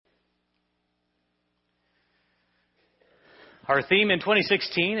Our theme in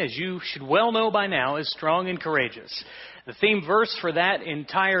 2016, as you should well know by now, is strong and courageous. The theme verse for this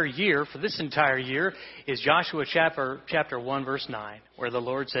entire year, is Joshua chapter 1, verse 9, where the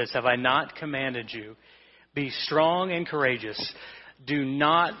Lord says, "Have I not commanded you? Be strong and courageous. Do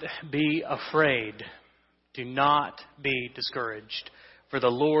not be afraid. Do not be discouraged. For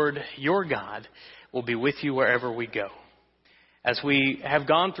the Lord your God will be with you wherever we go." As we have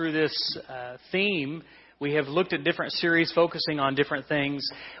gone through this theme, we have looked at different series focusing on different things.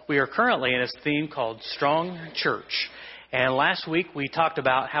 We are currently in a theme called Strong Church. And last week we talked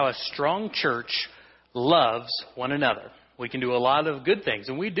about how a strong church loves one another. We can do a lot of good things,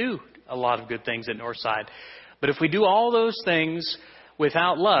 and we do a lot of good things at Northside. But if we do all those things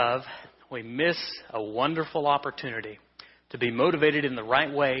without love, we miss a wonderful opportunity to be motivated in the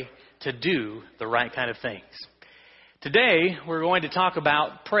right way to do the right kind of things. Today, we're going to talk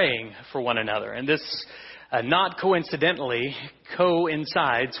about praying for one another. And this, not coincidentally,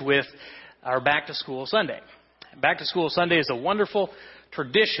 coincides with our Back to School Sunday. Back to School Sunday is a wonderful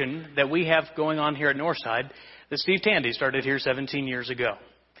tradition that we have going on here at Northside that Steve Tandy started here 17 years ago.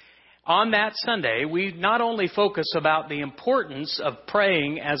 On that Sunday, we not only focus about the importance of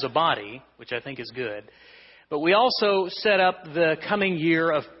praying as a body, which I think is good, but we also set up the coming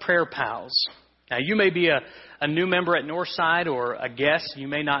year of Prayer Pals. Now, you may be a new member at Northside or a guest. You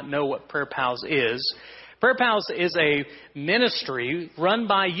may not know what Prayer Pals is. Prayer Pals is a ministry run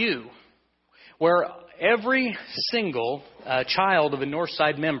by you where every single child of a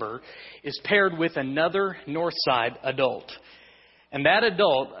Northside member is paired with another Northside adult. And that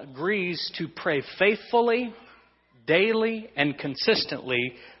adult agrees to pray faithfully, daily, and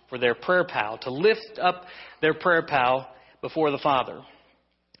consistently for their prayer pal, to lift up their prayer pal before the Father.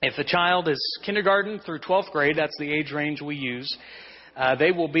 If the child is kindergarten through 12th grade, that's the age range we use,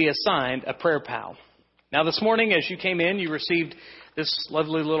 they will be assigned a prayer pal. Now this morning as you came in, you received this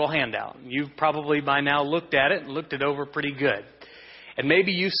lovely little handout. You've probably by now looked at it and looked it over pretty good. And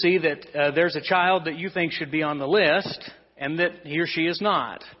maybe you see that there's a child that you think should be on the list and that he or she is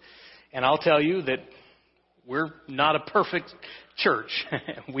not. And I'll tell you that we're not a perfect church.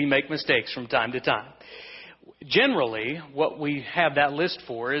 We make mistakes from time to time. Generally, what we have that list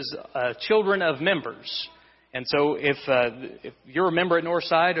for is children of members. And so if you're a member at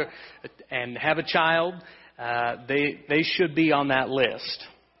Northside and have a child, they should be on that list.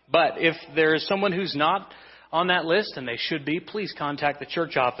 But if there is someone who's not on that list and they should be, please contact the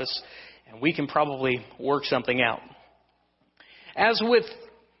church office and we can probably work something out. As with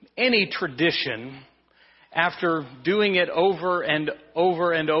any tradition, after doing it over and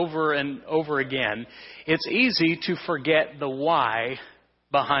over and over and over again, it's easy to forget the why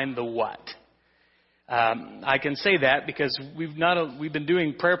behind the what. I can say that because we've been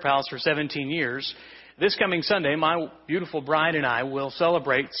doing Prayer Pals for 17 years. This coming Sunday, my beautiful bride and I will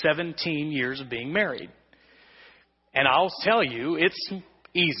celebrate 17 years of being married. And I'll tell you, it's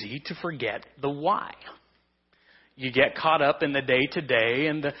easy to forget the why. You get caught up in the day-to-day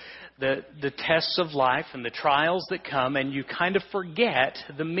and the tests of life and the trials that come, and you kind of forget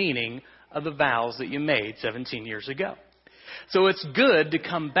the meaning of the vows that you made 17 years ago. So it's good to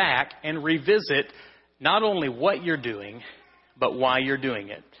come back and revisit not only what you're doing, but why you're doing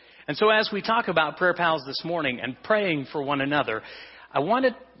it. And so as we talk about Prayer Pals this morning and praying for one another, I want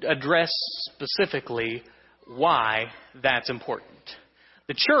to address specifically why that's important.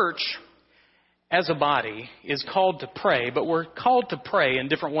 The church, as a body, is called to pray, but we're called to pray in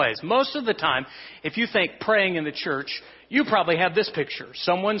different ways. Most of the time, if you think praying in the church, you probably have this picture.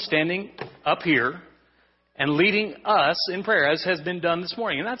 Someone standing up here and leading us in prayer, as has been done this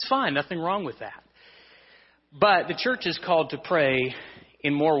morning. And that's fine. Nothing wrong with that. But the church is called to pray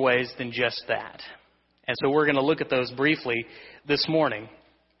in more ways than just that. And so we're going to look at those briefly this morning.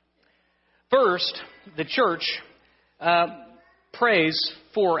 First, the church prays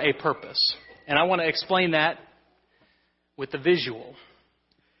for a purpose. And I want to explain that with the visual.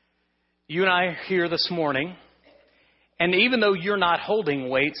 You and I are here this morning, and even though you're not holding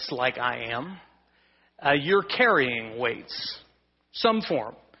weights like I am, you're carrying weights, some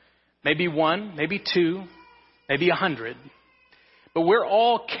form. Maybe one, maybe two, maybe 100. But we're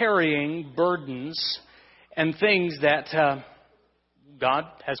all carrying burdens and things that God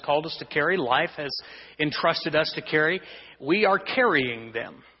has called us to carry, life has entrusted us to carry. We are carrying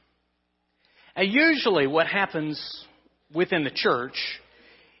them. And usually what happens within the church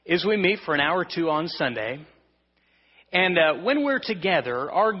is we meet for an hour or two on Sunday. And when we're together,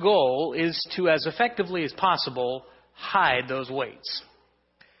 our goal is to, as effectively as possible, hide those weights.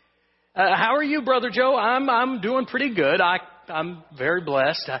 How are you, Brother Joe? I'm doing pretty good. I I'm very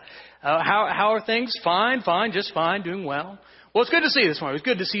blessed. How are things? Fine, just fine, doing well. Well, it's good to see you this morning. It's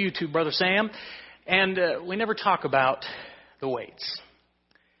good to see you too, Brother Sam. And we never talk about the weights.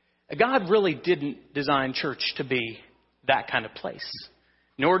 God really didn't design church to be that kind of place,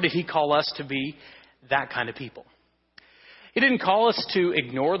 nor did He call us to be that kind of people. He didn't call us to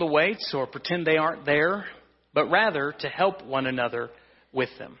ignore the weights or pretend they aren't there, but rather to help one another with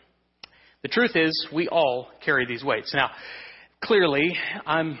them. The truth is, we all carry these weights. Now, clearly,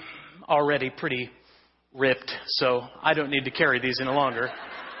 I'm already pretty ripped, so I don't need to carry these any longer.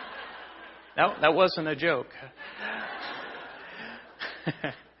 No, that wasn't a joke.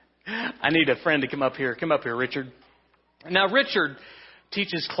 I need a friend to come up here. Come up here, Richard. Now, Richard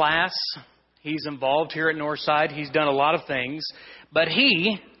teaches class. He's involved here at Northside. He's done a lot of things. But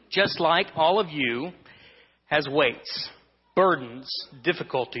he, just like all of you, has weights, burdens,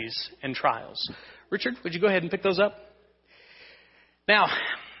 difficulties, and trials. Richard, would you go ahead and pick those up? Now,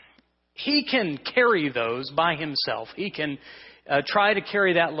 he can carry those by himself. He can try to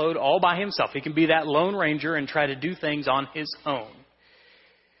carry that load all by himself. He can be that lone ranger and try to do things on his own.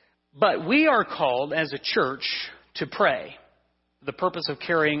 But we are called as a church to pray, the purpose of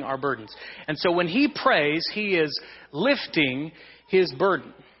carrying our burdens. And so when he prays, he is lifting his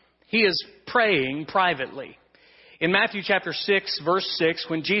burden. He is praying privately. In Matthew chapter 6, verse 6,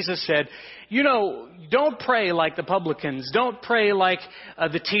 when Jesus said, don't pray like the publicans. Don't pray like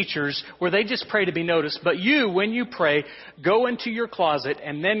the teachers, where they just pray to be noticed. But you, when you pray, go into your closet,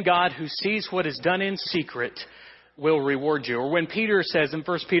 and then God, who sees what is done in secret, will reward you. Or when Peter says in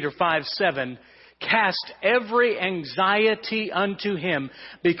 1 Peter 5:7, cast every anxiety unto Him,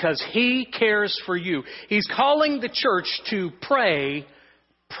 because He cares for you. He's calling the church to pray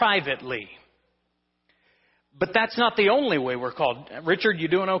privately. But that's not the only way we're called. Richard, you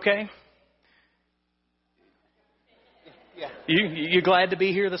doing okay? Yeah. You glad to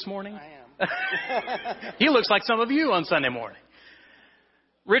be here this morning? I am. He looks like some of you on Sunday morning.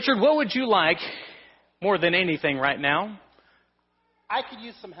 Richard, what would you like more than anything right now? I could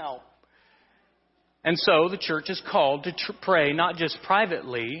use some help. And so the church is called to pray not just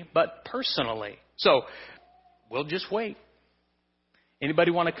privately, but personally. So we'll just wait. Anybody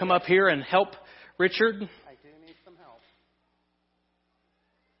want to come up here and help Richard? I do need some help.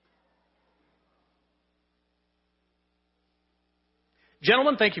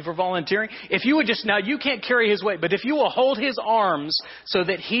 Gentlemen, thank you for volunteering. If you would just, now you can't carry his weight, but if you will hold his arms so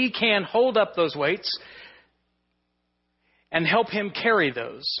that he can hold up those weights and help him carry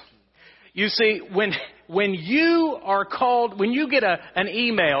those. You see, when you are called, when you get an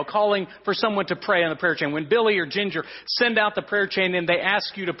email calling for someone to pray on the prayer chain, when Billy or Ginger send out the prayer chain and they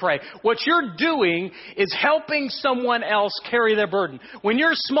ask you to pray, what you're doing is helping someone else carry their burden. When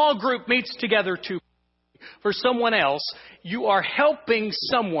your small group meets together to for someone else, you are helping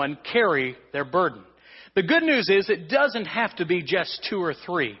someone carry their burden. The good news is it doesn't have to be just 2 or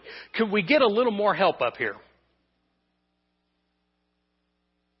 3. Could we get a little more help up here?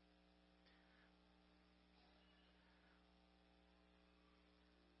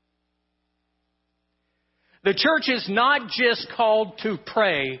 The church is not just called to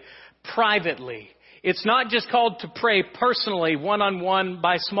pray privately. It's not just called to pray personally, one-on-one,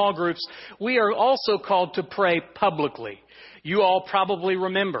 by small groups. We are also called to pray publicly. You all probably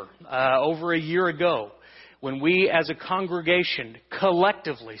remember over a year ago when we as a congregation,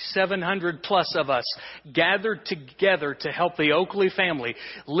 collectively, 700 plus of us, gathered together to help the Oakley family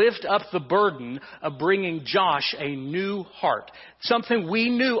lift up the burden of bringing Josh a new heart. Something we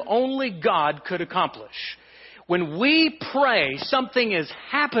knew only God could accomplish. When we pray, something is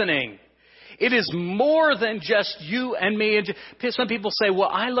happening. It is more than just you and me. Some people say, well,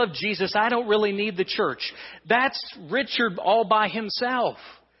 I love Jesus. I don't really need the church. That's Richard all by himself.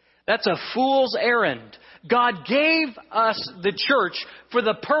 That's a fool's errand. God gave us the church for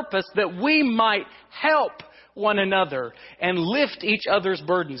the purpose that we might help one another and lift each other's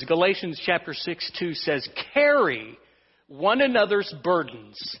burdens. Galatians chapter 6:2 says, carry one another's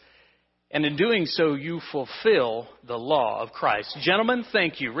burdens. And in doing so, you fulfill the law of Christ. Gentlemen,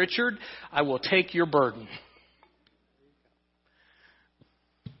 thank you. Richard, I will take your burden.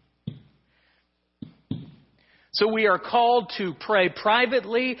 So we are called to pray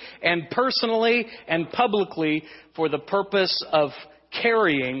privately and personally and publicly for the purpose of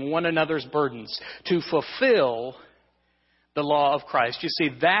carrying one another's burdens, to fulfill the law of Christ. You see,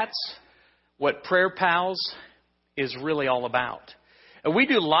 that's what Prayer Pals is really all about. We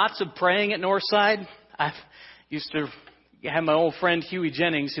do lots of praying at Northside. I used to have my old friend Huey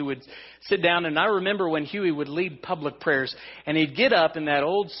Jennings who would sit down, and I remember when Huey would lead public prayers, and he'd get up in that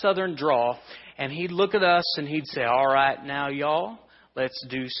old Southern drawl, and He'd look at us and He'd say, all right, now y'all, let's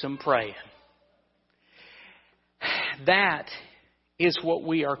do some praying. That is what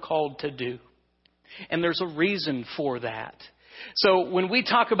we are called to do. And there's a reason for that. So when we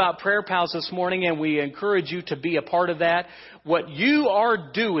talk about Prayer Pals this morning and we encourage you to be a part of that, what you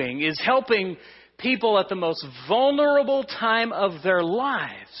are doing is helping people at the most vulnerable time of their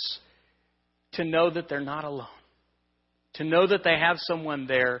lives to know that they're not alone. To know that they have someone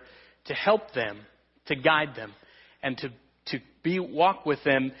there to help them, to guide them, and to walk with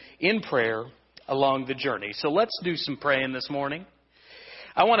them in prayer along the journey. So let's do some praying this morning.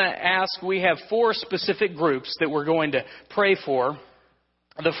 I want to ask, we have 4 specific groups that we're going to pray for.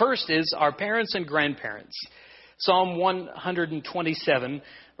 The first is our parents and grandparents. Psalm 127,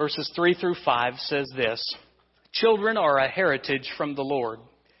 verses 3 through 5 says this: children are a heritage from the Lord,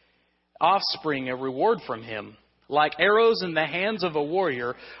 offspring a reward from Him. Like arrows in the hands of a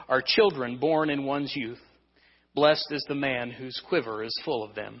warrior are children born in one's youth. Blessed is the man whose quiver is full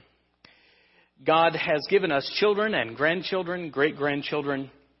of them. God has given us children and grandchildren,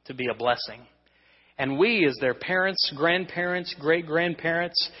 great-grandchildren, to be a blessing. And we, as their parents, grandparents,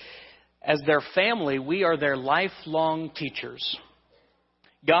 great-grandparents, as their family, we are their lifelong teachers.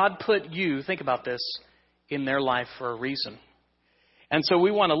 God put you, think about this, in their life for a reason. And so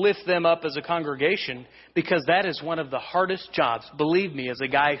we want to lift them up as a congregation because that is one of the hardest jobs. Believe me, as a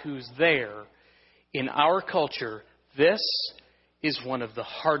guy who's there in our culture, this is one of the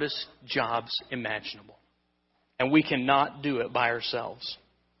hardest jobs imaginable. And we cannot do it by ourselves.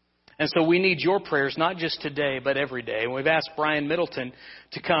 And so we need your prayers, not just today, but every day. And we've asked Brian Middleton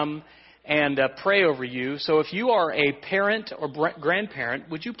to come and pray over you. So if you are a parent or grandparent,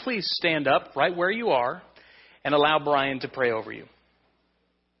 would you please stand up right where you are and allow Brian to pray over you?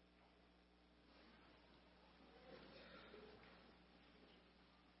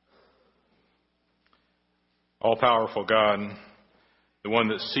 All-powerful God, the one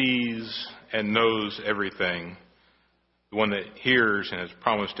that sees and knows everything, the one that hears and has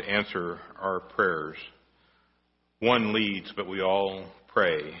promised to answer our prayers. One leads, but we all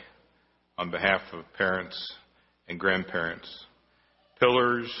pray on behalf of parents and grandparents,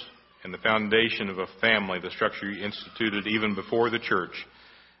 pillars and the foundation of a family, the structure you instituted even before the church,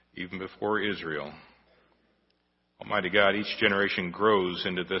 even before Israel. Almighty God, each generation grows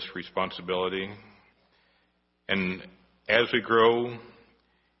into this responsibility. And as we grow,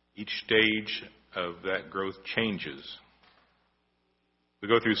 each stage of that growth changes. We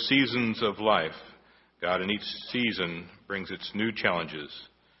go through seasons of life, God, and each season brings its new challenges.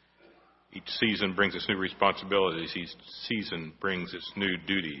 Each season brings its new responsibilities. Each season brings its new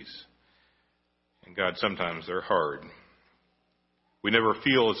duties. And God, sometimes they're hard. We never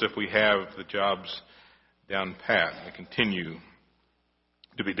feel as if we have the jobs down pat. They continue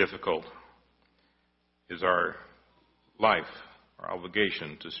to be difficult. Is our life, our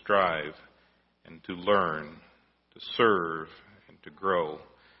obligation to strive and to learn, to serve and to grow,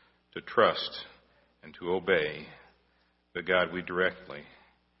 to trust and to obey. But God, we directly,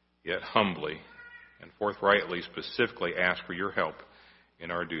 yet humbly and forthrightly, specifically ask for your help in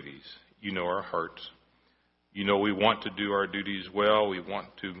our duties. You know our hearts. You know we want to do our duties well. We want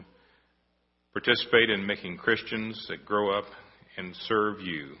to participate in making Christians that grow up and serve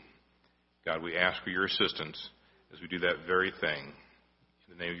you. God, we ask for your assistance as we do that very thing.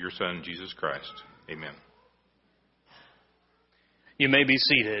 In the name of your Son, Jesus Christ. Amen. You may be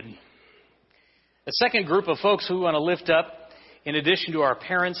seated. A second group of folks who we want to lift up, in addition to our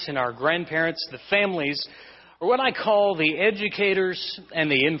parents and our grandparents, the families, are what I call the educators and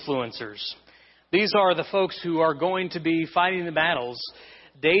the influencers. These are the folks who are going to be fighting the battles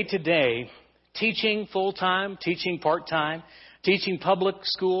day to day, teaching full-time, teaching part-time, teaching public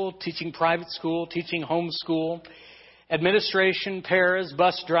school, teaching private school, teaching homeschool, administration, paras,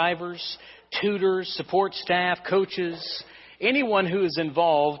 bus drivers, tutors, support staff, coaches, anyone who is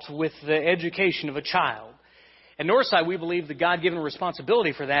involved with the education of a child. At Northside, we believe the God-given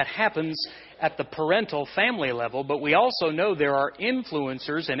responsibility for that happens at the parental family level, but we also know there are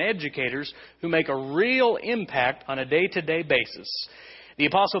influencers and educators who make a real impact on a day-to-day basis. The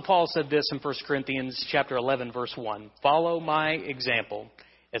Apostle Paul said this in 1 Corinthians chapter 11, verse 1. Follow my example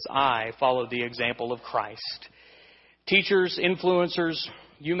as I follow the example of Christ. Teachers, influencers,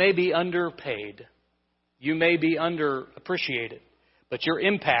 you may be underpaid. You may be underappreciated, but your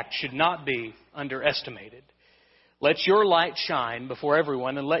impact should not be underestimated. Let your light shine before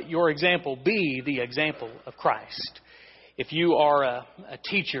everyone and let your example be the example of Christ. If you are a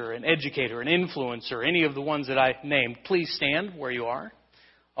teacher, an educator, an influencer, any of the ones that I named, please stand where you are.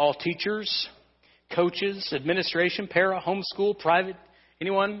 All teachers, coaches, administration, para, homeschool, private,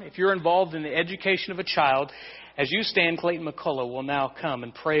 Anyone, if you're involved in the education of a child, as you stand, Clayton McCullough will now come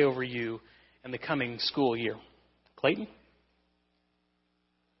and pray over you in the coming school year. Clayton?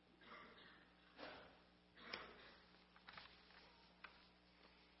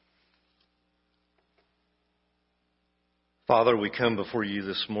 Father, we come before you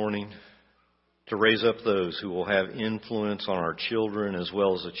this morning to raise up those who will have influence on our children as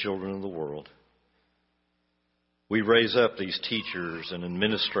well as the children of the world. We raise up these teachers and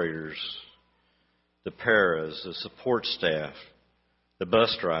administrators, the paras, the support staff, the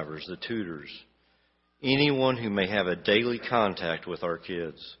bus drivers, the tutors, anyone who may have a daily contact with our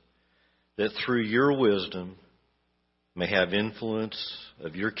kids, that through your wisdom may have influence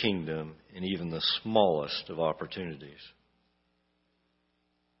of your kingdom in even the smallest of opportunities.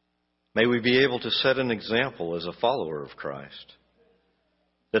 May we be able to set an example as a follower of Christ,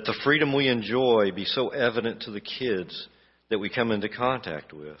 that the freedom we enjoy be so evident to the kids that we come into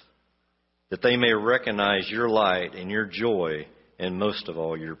contact with, that they may recognize your light and your joy and most of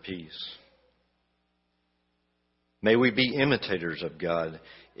all your peace. May we be imitators of God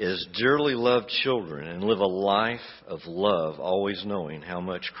as dearly loved children and live a life of love, always knowing how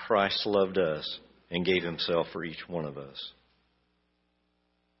much Christ loved us and gave himself for each one of us.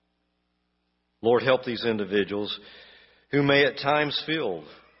 Lord, help these individuals who may at times feel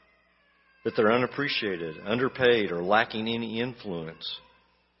that they're unappreciated, underpaid, or lacking any influence,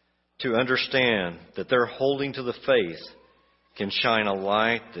 to understand that their holding to the faith can shine a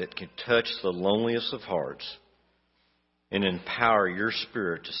light that can touch the loneliest of hearts and empower your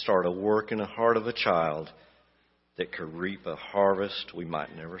Spirit to start a work in the heart of a child that could reap a harvest we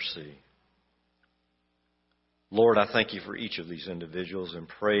might never see. Lord, I thank you for each of these individuals and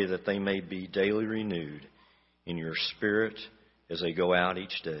pray that they may be daily renewed in your Spirit as they go out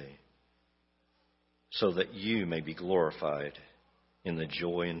each day, so that you may be glorified in the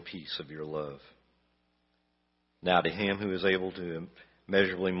joy and peace of your love. Now to him who is able to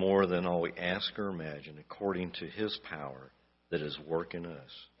immeasurably more than all we ask or imagine, according to his power that is working us.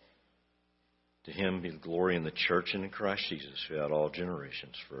 To him be the glory in the church and in Christ Jesus throughout all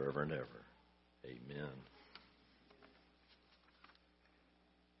generations, forever and ever. Amen.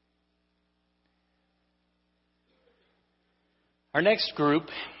 Our next group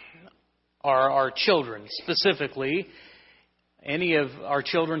are our children, specifically any of our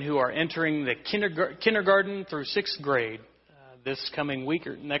children who are entering the kindergarten through 6th grade this coming week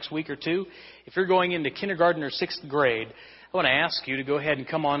or next week or two. If you're going into kindergarten or 6th grade, I want to ask you to go ahead and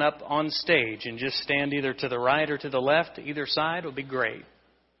come on up on stage and just stand either to the right or to the left. Either side will be great.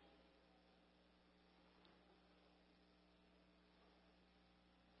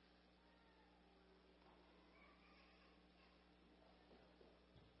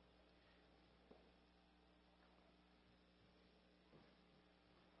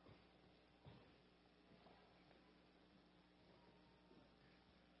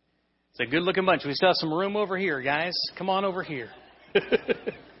 It's a good-looking bunch. We still have some room over here, guys. Come on over here.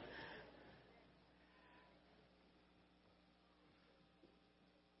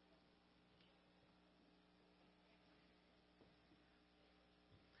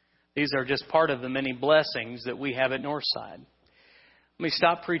 These are just part of the many blessings that we have at Northside. Let me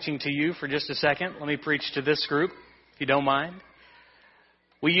stop preaching to you for just a second. Let me preach to this group, if you don't mind.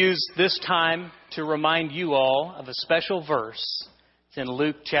 We use this time to remind you all of a special verse. It's in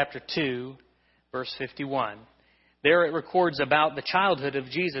Luke chapter 2, verse 51. There it records about the childhood of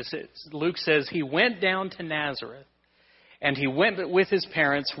Jesus. Luke says, he went down to Nazareth, and he went with his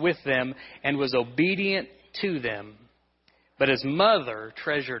parents with them and was obedient to them. But his mother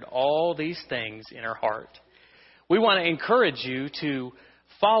treasured all these things in her heart. We want to encourage you to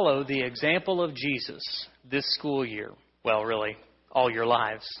follow the example of Jesus this school year. Well, really, all your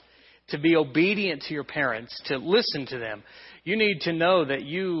lives. To be obedient to your parents, to listen to them. You need to know that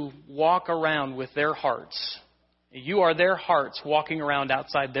you walk around with their hearts. You are their hearts walking around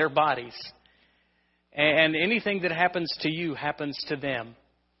outside their bodies. And anything that happens to you happens to them.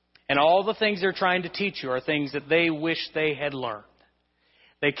 And all the things they're trying to teach you are things that they wish they had learned.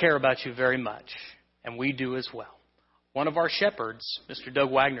 They care about you very much. And we do as well. One of our shepherds, Mr.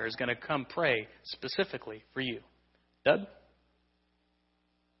 Doug Wagner, is going to come pray specifically for you. Doug?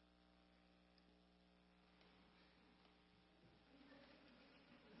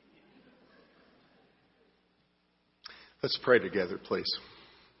 Let's pray together, please.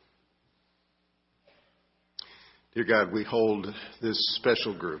 Dear God, we hold this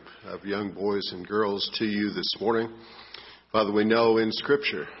special group of young boys and girls to you this morning. Father, we know in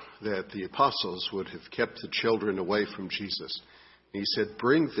Scripture that the apostles would have kept the children away from Jesus. And he said,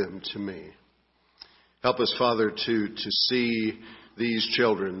 bring them to me. Help us, Father, to see these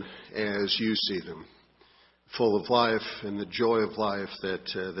children as you see them, full of life and the joy of life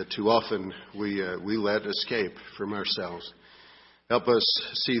that too often we let escape from ourselves. Help us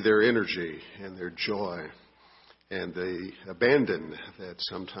see their energy and their joy and the abandon that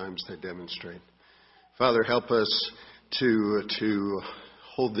sometimes they demonstrate. Father, help us to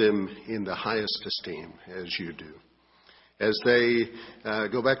hold them in the highest esteem as you do. As they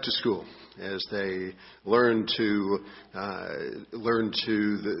go back to school, as they learn the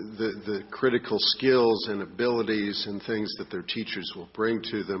critical skills and abilities and things that their teachers will bring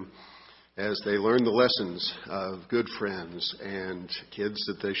to them, as they learn the lessons of good friends and kids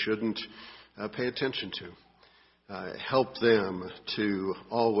that they shouldn't pay attention to. Help them to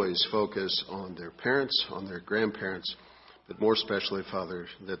always focus on their parents, on their grandparents, but more especially, Father,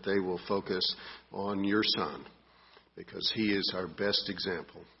 that they will focus on your Son, because he is our best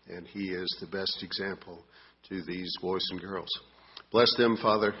example, and he is the best example to these boys and girls. Bless them,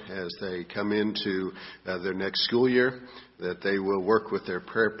 Father, as they come into their next school year, that they will work with their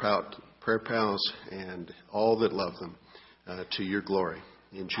prayer pals and all that love them to your glory.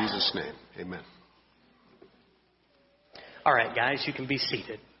 In Jesus' name, amen. All right, guys, you can be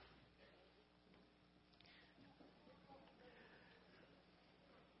seated.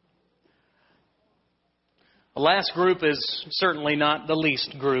 The last group is certainly not the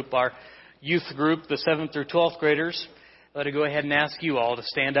least group. Our youth group, the 7th through 12th graders. Let me go ahead and ask you all to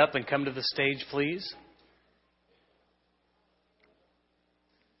stand up and come to the stage, please.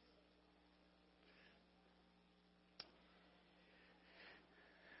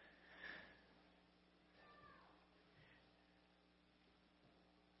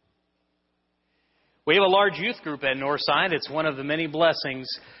 We have a large youth group at Northside. It's one of the many blessings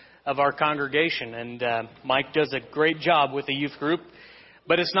of our congregation, and Mike does a great job with the youth group.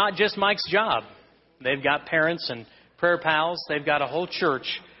 But it's not just Mike's job. They've got parents and prayer pals. They've got a whole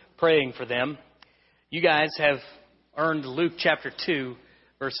church praying for them. You guys have earned Luke chapter 2,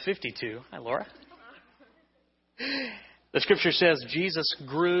 verse 52. Hi, Laura. The scripture says Jesus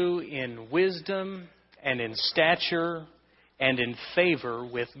grew in wisdom and in stature and in favor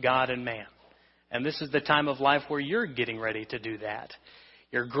with God and man. And this is the time of life where you're getting ready to do that.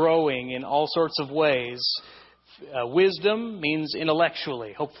 You're growing in all sorts of ways. Wisdom means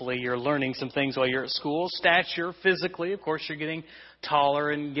intellectually. Hopefully you're learning some things while you're at school. Stature, physically. Of course, you're getting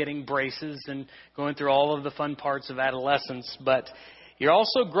taller and getting braces and going through all of the fun parts of adolescence. But you're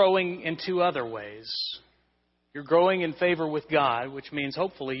also growing in two other ways. You're growing in favor with God, which means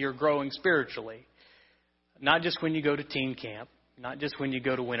hopefully you're growing spiritually. Not just when you go to teen camp. Not just when you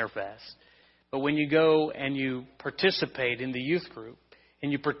go to Winterfest. But when you go and you participate in the youth group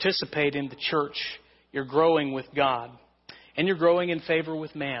and you participate in the church, you're growing with God. And you're growing in favor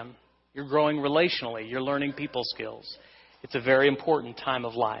with man. You're growing relationally. You're learning people skills. It's a very important time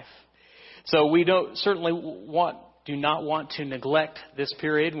of life. So we do not want to neglect this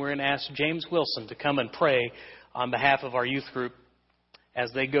period. We're going to ask James Wilson to come and pray on behalf of our youth group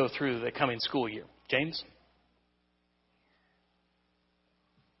as they go through the coming school year. James?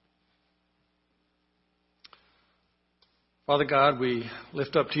 Father God, we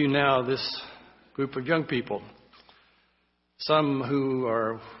lift up to you now this group of young people, some who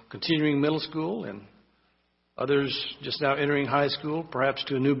are continuing middle school and others just now entering high school, perhaps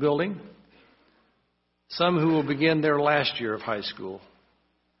to a new building, some who will begin their last year of high school.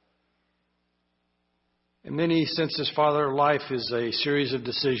 In many senses, Father, life is a series of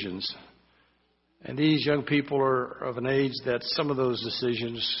decisions, and these young people are of an age that some of those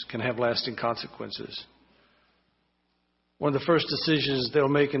decisions can have lasting consequences. One of the first decisions they'll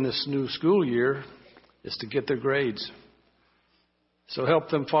make in this new school year is to get their grades. So help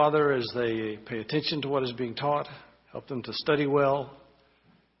them, Father, as they pay attention to what is being taught. Help them to study well.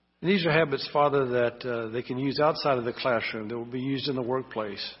 And these are habits, Father, that they can use outside of the classroom, that will be used in the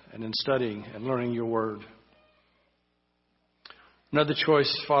workplace and in studying and learning your word. Another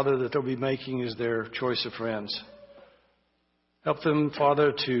choice, Father, that they'll be making is their choice of friends. Help them,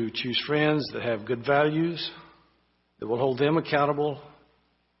 Father, to choose friends that have good values, that will hold them accountable,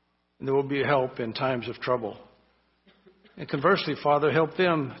 and that will be a help in times of trouble. And conversely, Father, help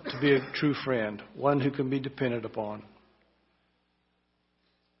them to be a true friend, one who can be depended upon.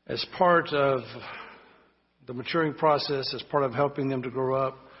 As part of the maturing process, as part of helping them to grow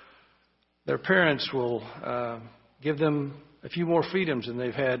up, their parents will give them a few more freedoms than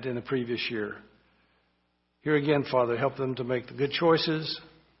they've had in the previous year. Here again, Father, help them to make the good choices.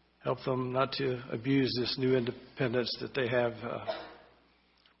 Help them not to abuse this new independence that they have.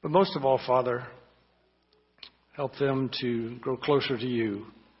 But most of all, Father, help them to grow closer to you.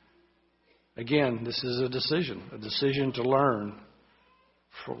 Again, this is a decision to learn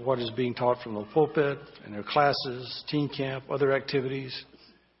for what is being taught from the pulpit, in their classes, teen camp, other activities,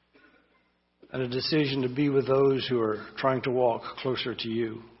 and a decision to be with those who are trying to walk closer to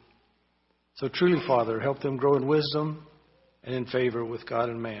you. So truly, Father, help them grow in wisdom and in favor with God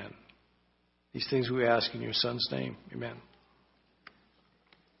and man. These things we ask in your Son's name. Amen.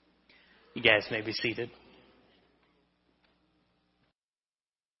 You guys may be seated.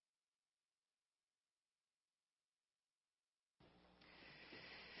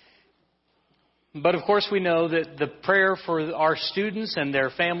 But of course we know that the prayer for our students and their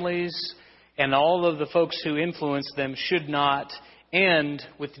families and all of the folks who influence them should not end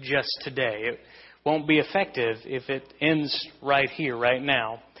with just today. It won't be effective if it ends right here, right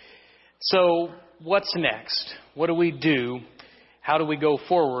now. So what's next? What do we do? How do we go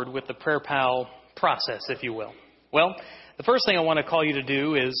forward with the Prayer Pal process, if you will? Well, the first thing I want to call you to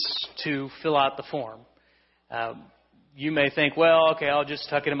do is to fill out the form. You may think, well, okay, I'll just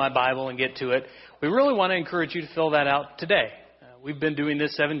tuck it in my Bible and get to it. We really want to encourage you to fill that out today. We've been doing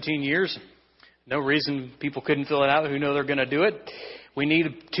this 17 years. No reason people couldn't fill it out who know they're going to do it. We need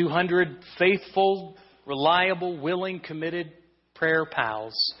 200 faithful, reliable, willing, committed prayer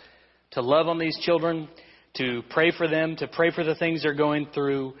pals to love on these children, to pray for them, to pray for the things they're going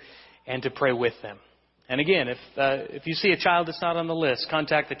through, and to pray with them. And again, if you see a child that's not on the list,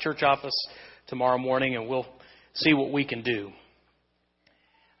 contact the church office tomorrow morning and we'll see what we can do.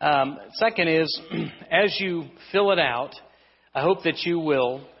 Second is, as you fill it out, I hope that you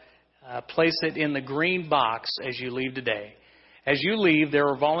will place it in the green box as you leave today. As you leave, there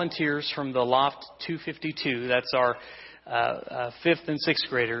are volunteers from the Loft 252. That's our 5th and 6th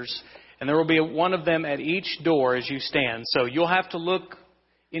graders. And there will be one of them at each door as you stand. So you'll have to look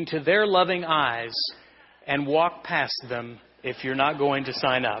into their loving eyes and walk past them if you're not going to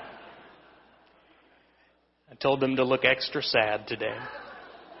sign up. I told them to look extra sad today.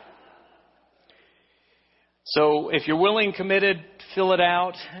 So if you're willing, committed, fill it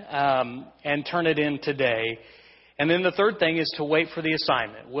out and turn it in today. And then the third thing is to wait for the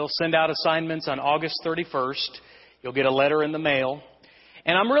assignment. We'll send out assignments on August 31st. You'll get a letter in the mail.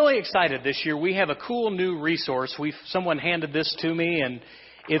 And I'm really excited this year. We have a cool new resource. Someone handed this to me, and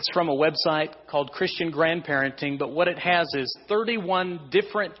it's from a website called Christian Grandparenting. But what it has is 31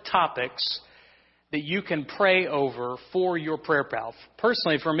 different topics that you can pray over for your prayer pal.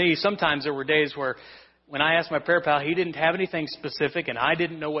 Personally, for me, sometimes there were days where when I asked my prayer pal, he didn't have anything specific and I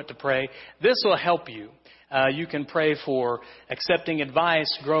didn't know what to pray. This will help you. You can pray for accepting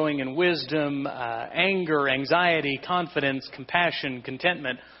advice, growing in wisdom, anger, anxiety, confidence, compassion,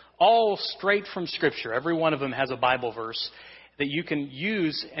 contentment, all straight from Scripture. Every one of them has a Bible verse that you can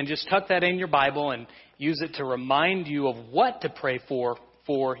use and just tuck that in your Bible and use it to remind you of what to pray for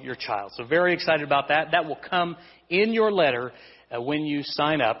your child. So very excited about that. That will come in your letter when you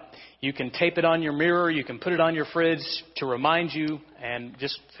sign up. You can tape it on your mirror. You can put it on your fridge to remind you and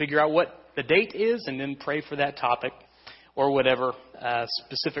just figure out what the date is and then pray for that topic or whatever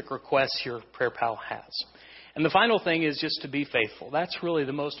specific requests your prayer pal has. And the final thing is just to be faithful. That's really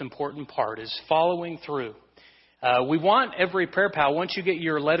the most important part, is following through. We want every prayer pal, once you get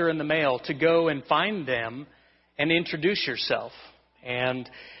your letter in the mail, to go and find them and introduce yourself and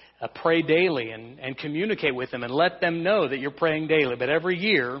pray daily and communicate with them and let them know that you're praying daily. But every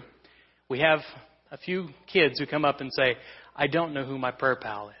year we have a few kids who come up and say, I don't know who my prayer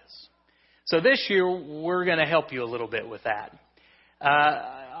pal is. So this year we're going to help you a little bit with that.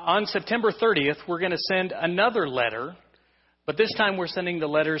 On September 30th, we're going to send another letter, but this time we're sending the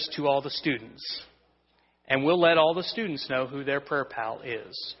letters to all the students. And we'll let all the students know who their prayer pal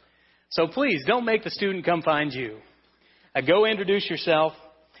is. So please don't make the student come find you. Go introduce yourself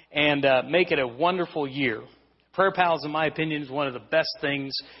and make it a wonderful year. Prayer Pals, in my opinion, is one of the best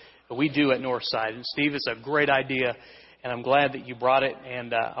things that we do at Northside. And Steve, it's a great idea, and I'm glad that you brought it.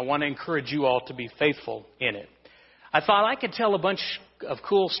 And I want to encourage you all to be faithful in it. I thought I could tell a bunch of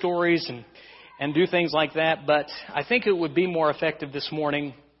cool stories and do things like that, but I think it would be more effective this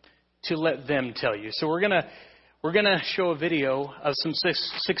morning to let them tell you. So we're gonna show a video of some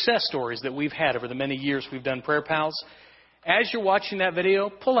success stories that we've had over the many years we've done Prayer Pals. As you're watching that video,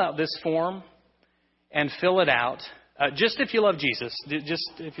 pull out this form and fill it out. Just if you love Jesus,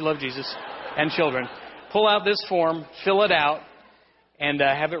 and children, pull out this form, fill it out, and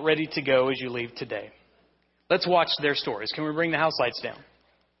have it ready to go as you leave today. Let's watch their stories. Can we bring the house lights down?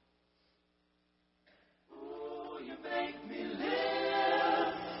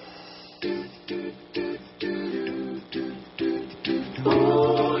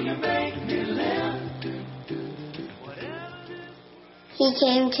 He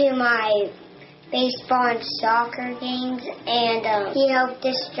came to my baseball and soccer games, and he helped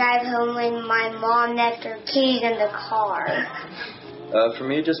us drive home when my mom left her keys in the car. For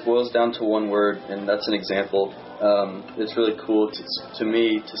me, it just boils down to one word, and that's an example. It's really cool to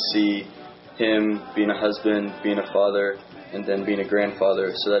me to see him being a husband, being a father, and then being a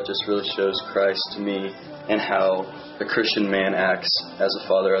grandfather. So that just really shows Christ to me and how a Christian man acts as a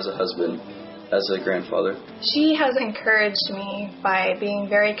father, as a husband, as a grandfather. She has encouraged me by being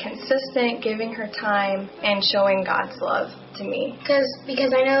very consistent, giving her time, and showing God's love to me.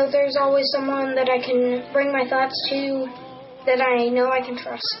 Because I know there's always someone that I can bring my thoughts to that I know I can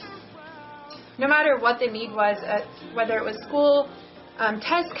trust. No matter what the need was, whether it was school,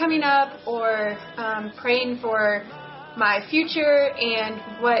 tests coming up, or praying for my future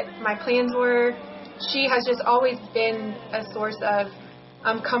and what my plans were, she has just always been a source of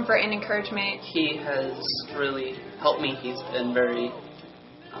comfort and encouragement. He has really helped me. He's been very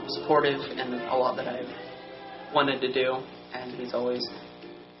supportive in a lot that I've wanted to do, and he's always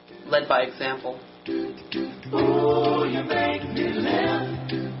led by example. Oh, you make me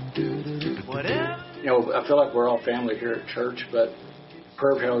laugh. You know, I feel like we're all family here at church, but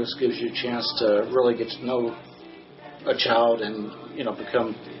Prayer Pal just gives you a chance to really get to know a child and, you know,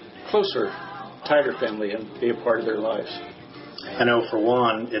 become closer, tighter family and be a part of their lives. I know for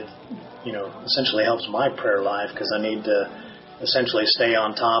one, it, you know, essentially helps my prayer life because I need to essentially stay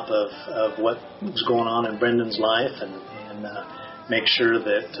on top of what's going on in Brendan's life and make sure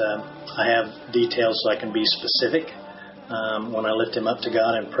that I have details so I can be specific when I lift him up to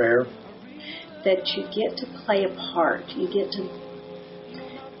God in prayer. That you get to play a part. You get to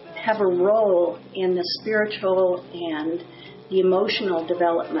have a role in the spiritual and the emotional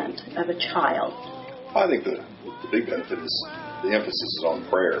development of a child. I think the big benefit is the emphasis is on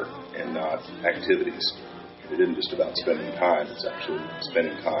prayer and not activities. It isn't just about spending time. It's actually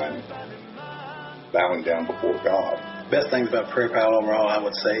spending time bowing down before God. Best things about Prayer Pal overall, I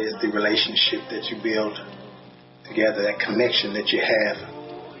would say, is the relationship that you build together, that connection that you have.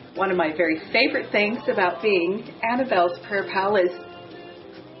 One of my very favorite things about being Annabelle's Prayer Pal is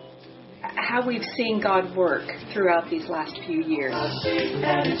how we've seen God work throughout these last few years.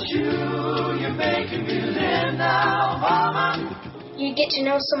 You get to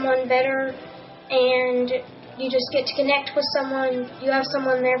know someone better, and you just get to connect with someone. You have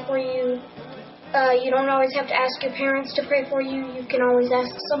someone there for you. You don't always have to ask your parents to pray for you. You can always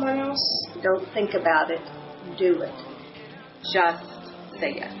ask someone else. Don't think about it. Do it. Just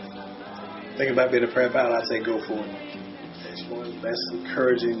say yes. Think about being a Prayer Pal, I'd say go for it. It's one of the best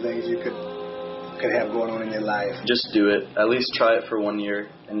encouraging things you could have going on in your life. Just do it. At least try it for 1 year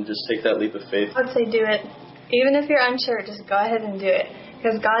and just take that leap of faith. I'd say do it. Even if you're unsure, just go ahead and do it.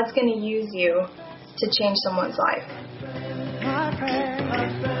 Because God's going to use you to change someone's life. My prayer.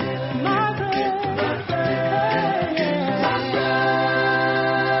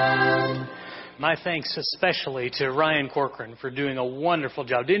 My thanks especially to Ryan Corcoran for doing a wonderful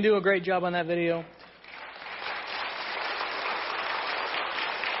job. Didn't do a great job on that video?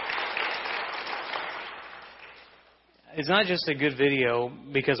 It's not just a good video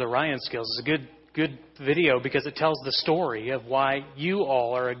because of Ryan's skills. It's a good video because it tells the story of why you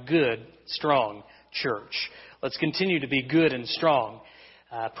all are a good, strong church. Let's continue to be good and strong.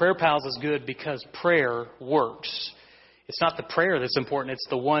 Prayer Pals is good because prayer works. It's not the prayer that's important. It's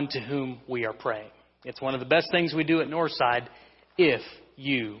the one to whom we are praying. It's one of the best things we do at Northside if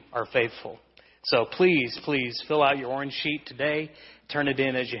you are faithful. So please, please fill out your orange sheet today. Turn it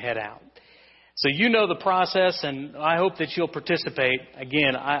in as you head out. So you know the process, and I hope that you'll participate.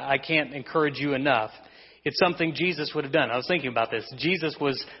 Again, I can't encourage you enough. It's something Jesus would have done. I was thinking about this. Jesus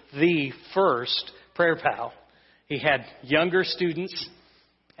was the first Prayer Pal. He had younger students,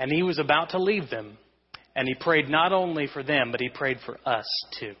 and he was about to leave them. And he prayed not only for them, but he prayed for us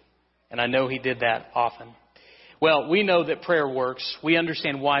too. And I know he did that often. Well, we know that prayer works. We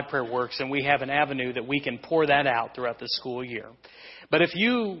understand why prayer works, and we have an avenue that we can pour that out throughout the school year. But if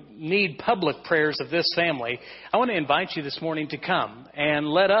you need public prayers of this family, I want to invite you this morning to come and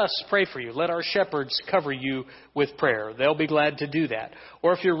let us pray for you. Let our shepherds cover you with prayer. They'll be glad to do that.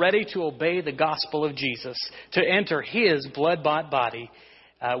 Or if you're ready to obey the gospel of Jesus, to enter his blood-bought body,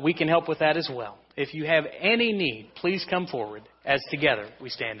 we can help with that as well. If you have any need, please come forward as together we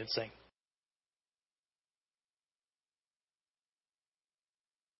stand and sing.